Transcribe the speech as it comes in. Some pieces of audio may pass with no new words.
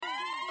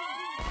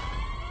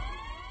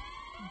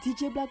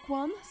DJ Black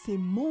One, c'est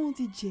mon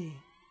DJ.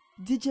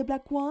 DJ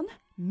Black One,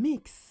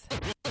 mix.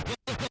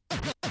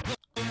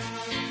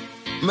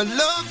 Me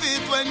love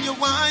it when you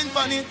whine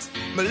on it.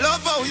 Me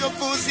love how your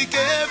pussy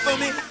care for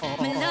me.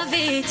 Me love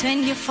it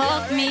when you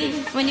fuck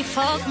me,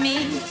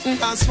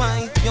 That's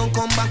why you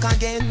come back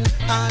again.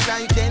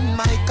 Alright then,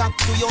 my cock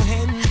to your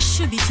hand.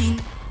 Should be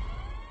teen.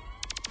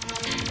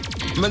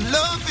 Me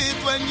love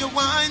it when you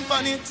whine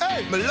on it.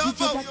 Me love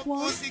how your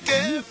pussy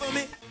care for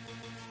me.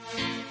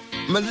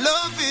 Me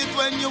love it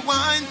when you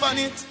whine on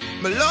it.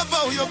 Me love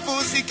how your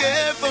pussy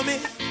care for me.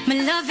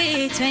 Me love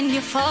it when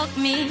you fuck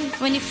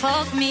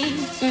me,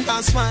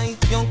 That's why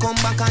you come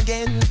back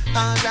again.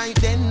 Alright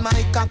then,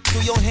 my cock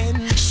to your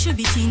hand. Should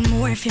be teen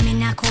more for me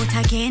knock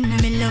out again.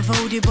 Me love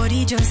how the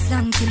body just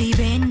long till he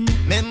bend.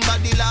 Remember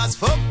the last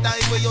fuck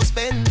time where you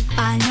spend.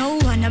 I know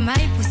one of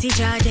my pussy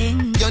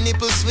Jordan. Your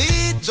nipple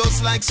sweet,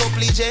 just like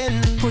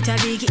Suppligen. Put a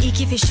big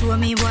icky fi show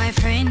me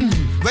boyfriend.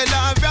 Well,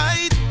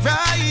 alright,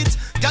 right.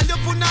 Can you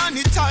put on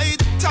it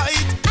tight?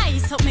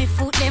 Ice up me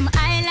foot, them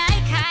I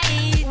like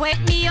high. Wet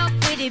me up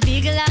with a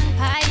big long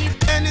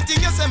pipe.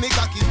 Anything you say me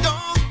cocky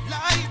don't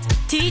light.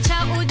 Teacher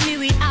would me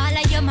with all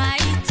of your might.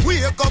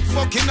 Wake up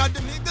fucking at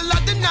the middle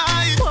of the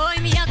night. Boy,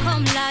 me a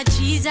come Lord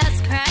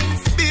Jesus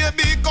Christ.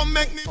 Baby, come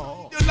make me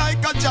you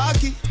like a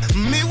jockey.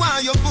 Me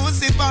want your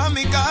pussy for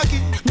me cocky.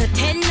 No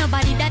tell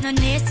nobody that no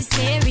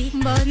necessary.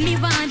 But me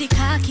want the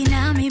cocky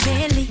now me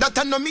belly. That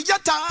I know me your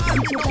time,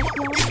 you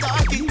know me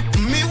cocky.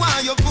 Me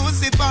want your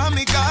pussy for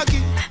me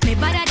cocky. Me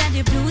better than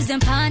the blues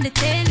and on the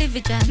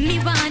television. Me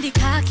want the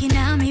cocky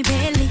now me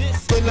belly.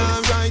 Well,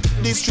 alright,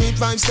 the street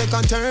vibes take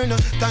a turn.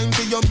 Time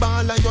for your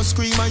ball and your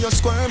scream and your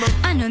squirm.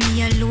 I know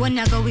me alone,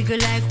 I go wiggle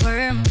like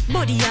worm.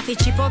 Body have to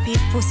chip up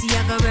if pussy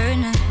I go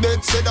burn.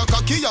 Bed said a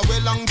cocky a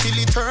well long till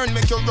it turn.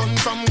 Make you run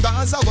from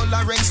Gaza, well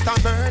a rest a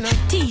burn.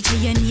 Teach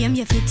you your name,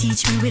 you fi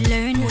teach me we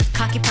learn. Put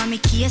cocky pa me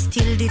case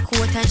till the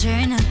court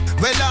adjourn.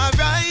 Well,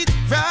 alright,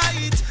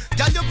 right.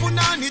 Girl, you put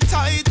on it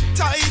tight.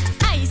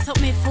 Ice up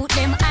me foot,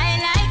 them I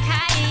like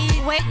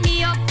high. Wet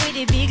me up with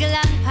a big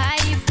long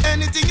pipe.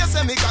 Anything you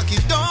say me cocky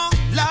don't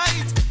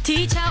light.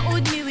 Teacher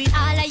would me with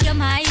all of your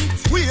might.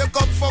 Wake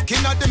up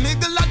fucking at the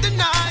middle of the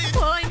night.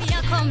 Boy, me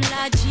a come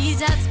Lord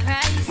Jesus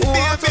Christ.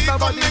 Baby,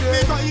 come make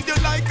me ride you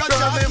like a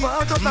jockey. Me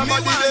want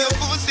your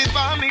pussy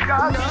for me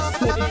cocky.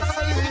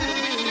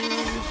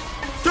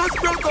 Just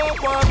broke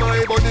up on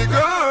my body,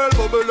 girl.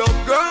 Bubble up,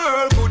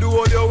 girl. Could do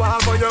all you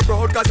want on your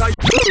broad, cause I...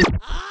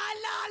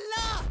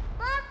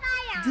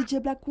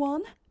 DJ Black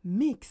One,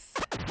 mix.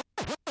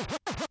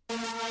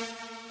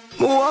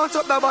 Me want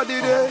up the body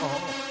there.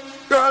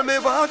 Girl, me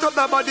want up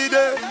the body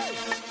there.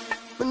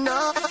 Me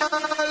nah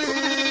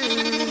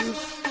leave.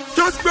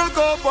 Just broke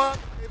up on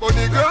my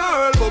body,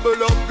 girl.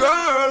 Bubble up,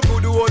 girl.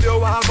 Could do all you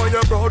want on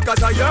your broad,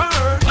 cause I yearn.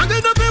 And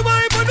then up the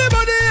wipe on the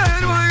body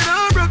and wine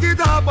up. Rock it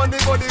up on the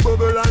body,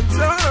 bubble and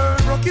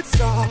turn. Rock it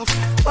soft,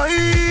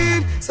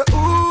 fine. Say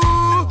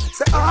ooh,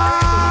 say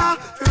ah.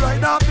 Feel right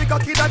now, pick a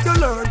kid that you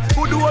learn.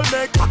 Who do all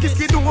make cocky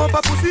skin do up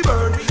a pussy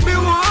burn. Me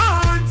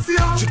want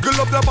ya.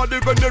 Jiggle up your body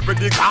when you're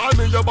ready. Call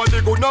me your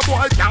body good, no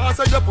boy can't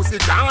say your pussy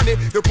canny.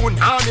 You put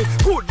honey,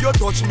 good you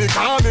touch me,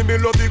 call me. Me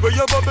love it when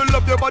you bubble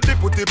up your body,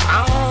 put it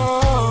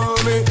on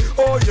me.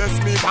 Oh yes,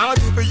 me want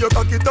it for you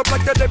cock it up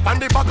like you're dead on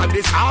the back and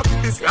this heart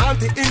it is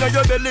slanty. Inna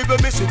your belly when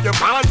me shake your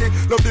panty.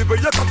 Love it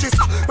when you touch it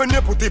when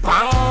you put it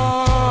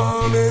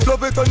on me.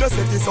 Love it when you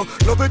set it so.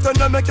 Love it when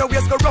you make your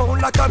waist go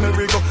round like a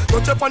merry-go.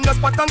 Touch up on the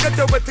spot and get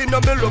you wet in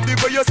me. Love it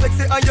when you're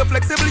sexy and you're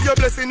flexible. You're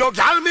blessing. No,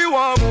 gal me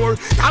want more.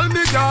 Gal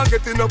me can't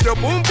get enough. Your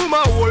boom boom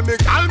a hold me.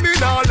 Gal me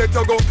now let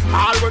you go.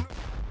 All when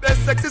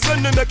best sex is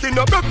when you making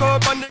up. Broke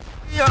up and the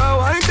yeah,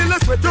 wine till I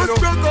sweat. Just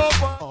broke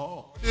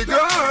up. The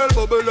girl,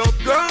 bubble up,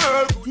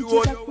 girl. You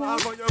want to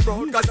walk on your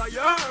brown, cause I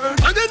yearn.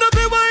 And then up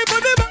the wipe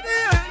on the body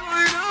and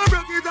wine up.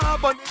 Broke it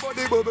up on the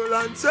body, bubble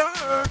and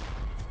turn.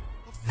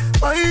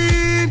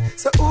 Wine,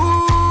 say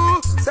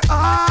ooh, say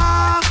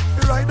ah.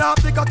 You ride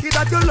off the cocky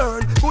that you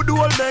learn. Who do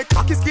all make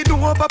cocky skin do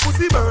up a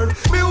pussy burn.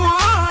 Me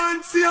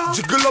want ya.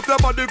 Jiggle up your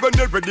body when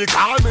you're ready.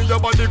 Call me your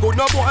body good,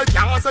 no boy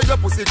can't say your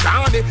pussy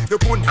canny. You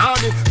put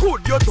honey,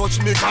 good you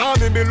touch me, call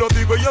me. Me love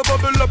it when you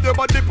bubble up your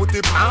body, put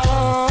it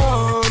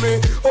on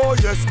me. Oh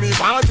yes, me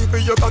want it for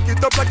you cock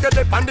it up like you're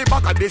dead on the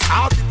back of this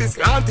heart. It is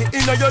slanty.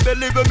 Inna your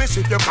belly when me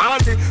shake your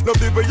panty. Love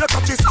it when you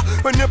touch it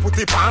when you put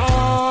it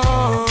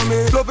on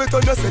me. Love it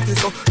when you set it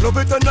so. Love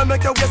it when you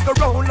make your waist go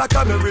round like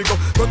a merry-go.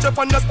 Touch up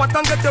on the spot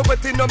and get you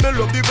wet in me.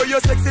 Love it when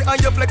you're sexy and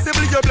you're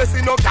flexible. You're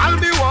blessing. No, call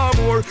me one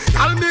more.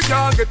 Call me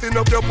can't get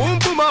enough. Your boom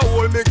boom a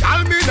hold me.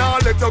 Call me now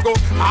let you go.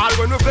 All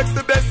when we flex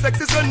the best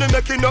sex is when you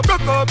making up.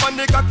 Broke up on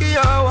the cocky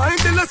and wine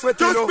till I sweat.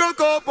 Just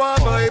broke up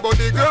on my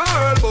body,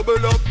 girl.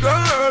 Bubble up,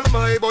 girl.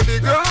 My body,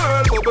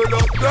 girl. Bubble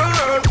up,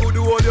 girl. Who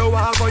do all you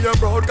have on your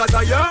broad, cause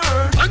I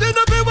yearn. And then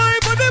up the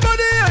wipe on the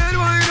body and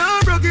wine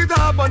up. Broke it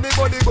up on the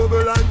body,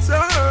 bubble and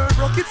turn.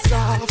 Rock it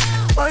soft,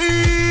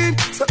 fine.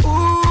 Say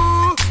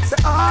ooh, say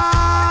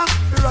ah.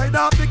 You ride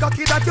off the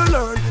cocky that you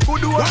learn. Who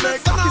do all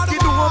make cocky skin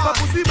do up a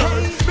pussy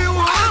burn. Me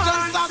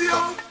want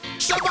you.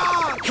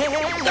 Shabba,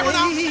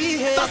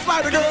 That's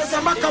why the girls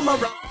them a come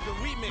around.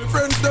 My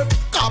friends them,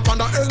 cop on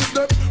the ends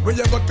them, we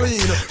ever clean.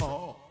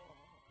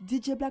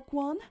 DJ Black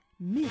One,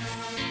 mix.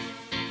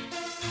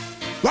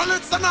 Well,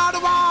 it's another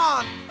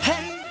one.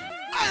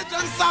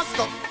 Agent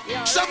Sasko,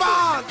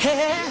 Siobhan.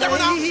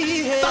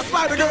 That's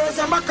why the girls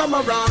them a come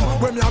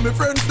around. When me and my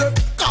friends them,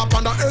 cop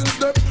on the ends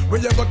them,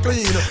 we ever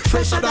clean.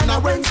 Fresher than a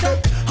Wednesday.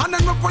 And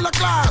then we full of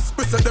class.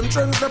 We say them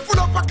trends they full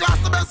up a class,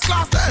 the best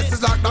class. The S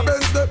is like the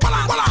Benz them.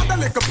 Well on the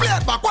liquor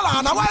plate back, well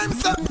on the wine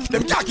set.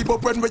 Them can't keep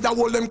up when we a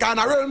hold them kind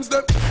of realms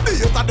them. The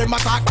youth of them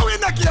attack, but we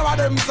not care what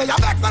them say. You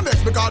vex and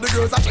vex because the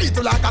girls are treat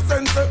you like a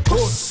sensei.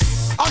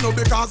 I know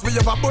because we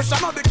have a push, I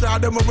know the car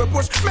them we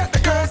push. Make the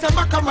girls them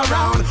a come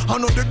around. I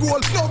know the goal,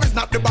 no it's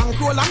not the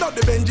bankroll. I know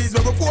the Benjis we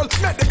go fall.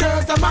 Make the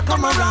girls them a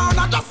come around.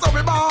 I just so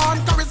we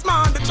born,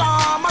 charisma and the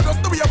charm. I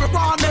just the way we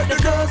born. Make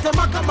the girls them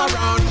a come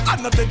around. I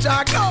know the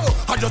jack, no,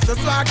 I just a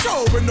slack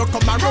show. We no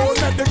come around.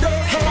 Make the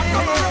girls them a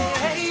come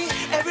around. Hey,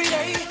 every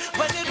day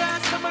when the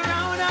girls come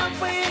around, I'm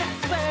waiting.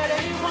 That's where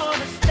they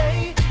wanna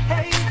stay.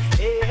 Hey,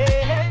 hey,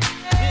 hey,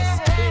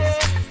 hey.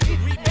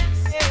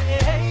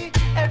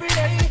 Every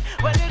day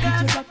when the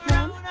girls come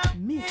around,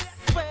 I'm waiting.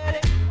 That's where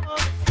they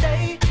wanna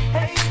stay.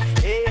 Hey,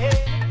 hey, hey,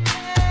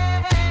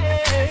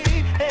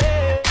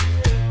 hey.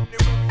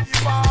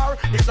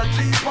 It's a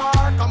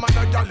G-bar, come on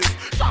the girl is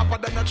sharper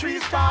than a tree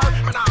star.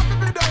 Man, I have to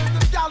be there,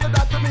 this girl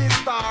that to me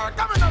star.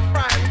 Coming up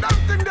friend, them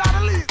think they're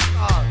the least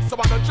star. So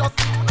I don't just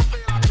wanna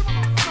feel like you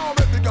know.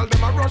 Make the girl them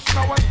a rush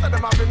now, and say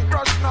them have been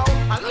crushed now.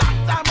 A long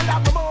time I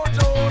have the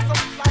mojo, so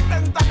it's like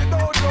them at the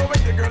dojo.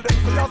 When the girl them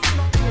see us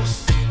now.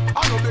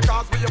 I know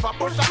because we have a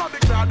push, I know the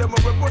crowd them we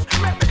push.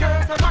 Make the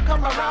girls them a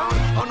come around.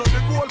 I know the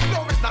goal,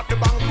 no it's not the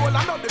bankroll.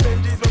 I know the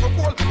Benjis we go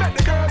fall. Make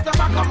the girls them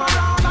a come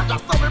around. I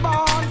just so we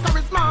born,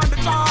 charisma and the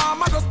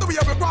charm. I just the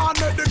way we born.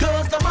 Make the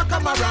girls them a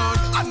come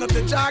around. I know the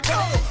jack, no,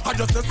 I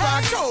just a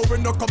slack show. We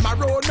no come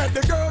around. Make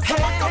the girls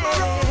them a come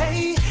around.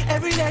 Hey,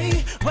 every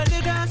day when the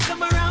girls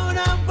come around,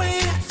 I'm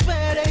waiting. That's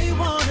where they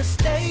wanna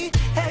stay.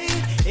 Hey,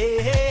 hey,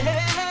 hey,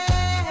 hey,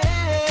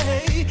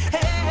 hey,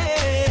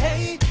 hey,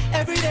 hey.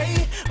 Every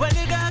day when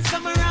the girls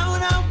come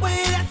around, I'm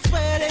waiting. That's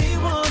where they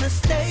wanna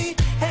stay.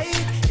 Hey,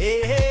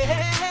 hey, hey,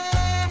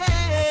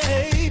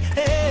 hey,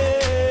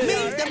 hey. Me,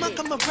 them a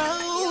come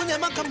around,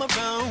 them a come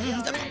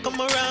around, them a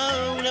come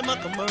around, them a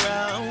come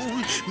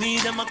around. Me,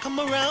 them a come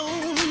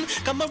around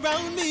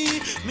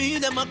me. Me,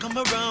 them a come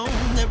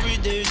around. Every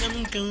day,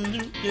 them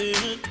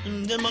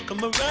a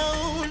come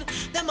around,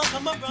 them a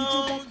come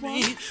around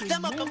me.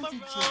 Them a come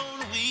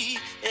around we.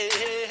 Hey,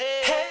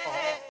 hey, hey.